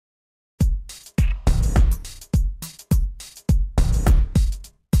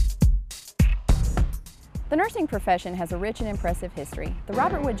The nursing profession has a rich and impressive history. The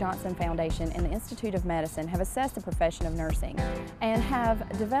Robert Wood Johnson Foundation and the Institute of Medicine have assessed the profession of nursing and have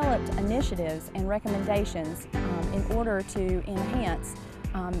developed initiatives and recommendations in order to enhance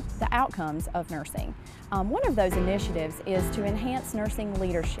the outcomes of nursing. One of those initiatives is to enhance nursing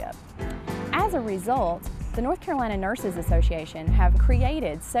leadership. As a result, the North Carolina Nurses Association have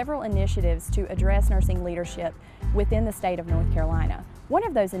created several initiatives to address nursing leadership within the state of North Carolina. One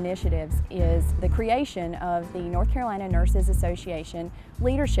of those initiatives is the creation of the North Carolina Nurses Association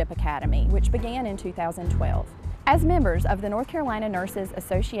Leadership Academy, which began in 2012. As members of the North Carolina Nurses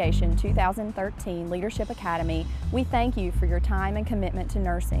Association 2013 Leadership Academy, we thank you for your time and commitment to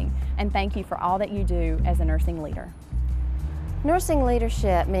nursing, and thank you for all that you do as a nursing leader. Nursing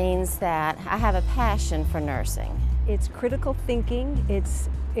leadership means that I have a passion for nursing. It's critical thinking.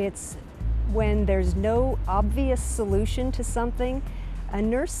 It's when there's no obvious solution to something. A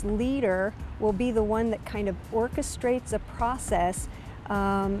nurse leader will be the one that kind of orchestrates a process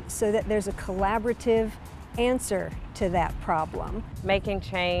so that there's a collaborative answer to that problem. Making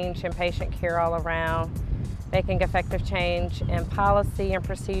change in patient care all around, making effective change in policy and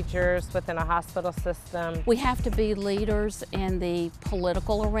procedures within a hospital system. We have to be leaders in the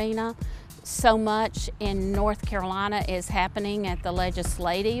political arena. So much in North Carolina is happening at the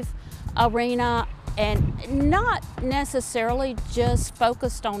legislative arena, and not necessarily just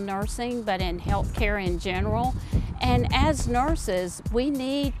focused on nursing, but in healthcare in general. And as nurses, we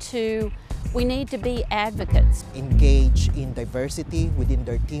need to be advocates. Engage in diversity within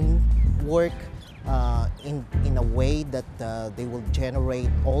their team work in a way that they will generate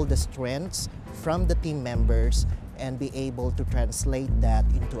all the strengths from the team members and be able to translate that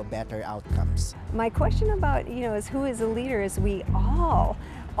into a better outcomes. My question about, is who is a leader is we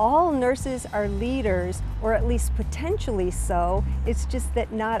all nurses are leaders, or at least potentially so. It's just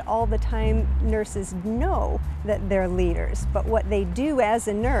that not all the time nurses know that they're leaders, but what they do as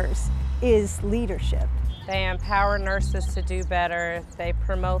a nurse is leadership. They empower nurses to do better. They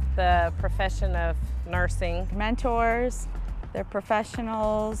promote the profession of nursing. Mentors, they're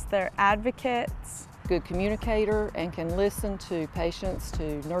professionals, they're advocates. Good communicator and can listen to patients,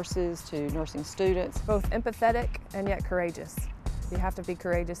 to nurses, to nursing students. Both empathetic and yet courageous. You have to be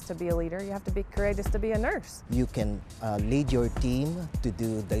courageous to be a leader. You have to be courageous to be a nurse. You can lead your team to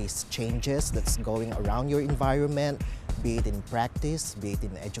do these changes that's going around your environment, be it in practice, be it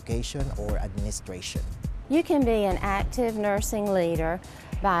in education or administration. You can be an active nursing leader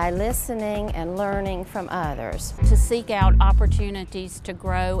by listening and learning from others. To seek out opportunities to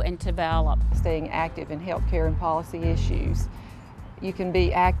grow and develop. Staying active in healthcare and policy issues. You can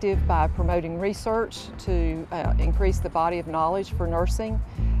be active by promoting research to increase the body of knowledge for nursing.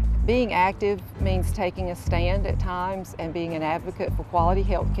 Being active means taking a stand at times and being an advocate for quality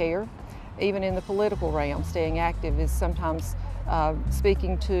health care. Even in the political realm, staying active is sometimes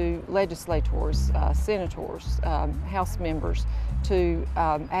speaking to legislators, senators, House members to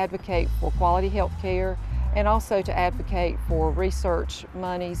advocate for quality health care and also to advocate for research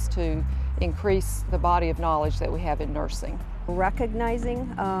monies to increase the body of knowledge that we have in nursing. Recognizing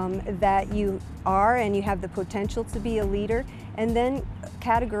that you are and you have the potential to be a leader, and then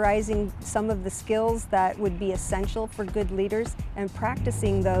categorizing some of the skills that would be essential for good leaders and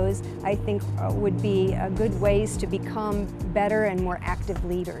practicing those, I think would be good ways to become better and more active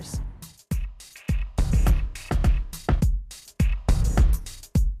leaders.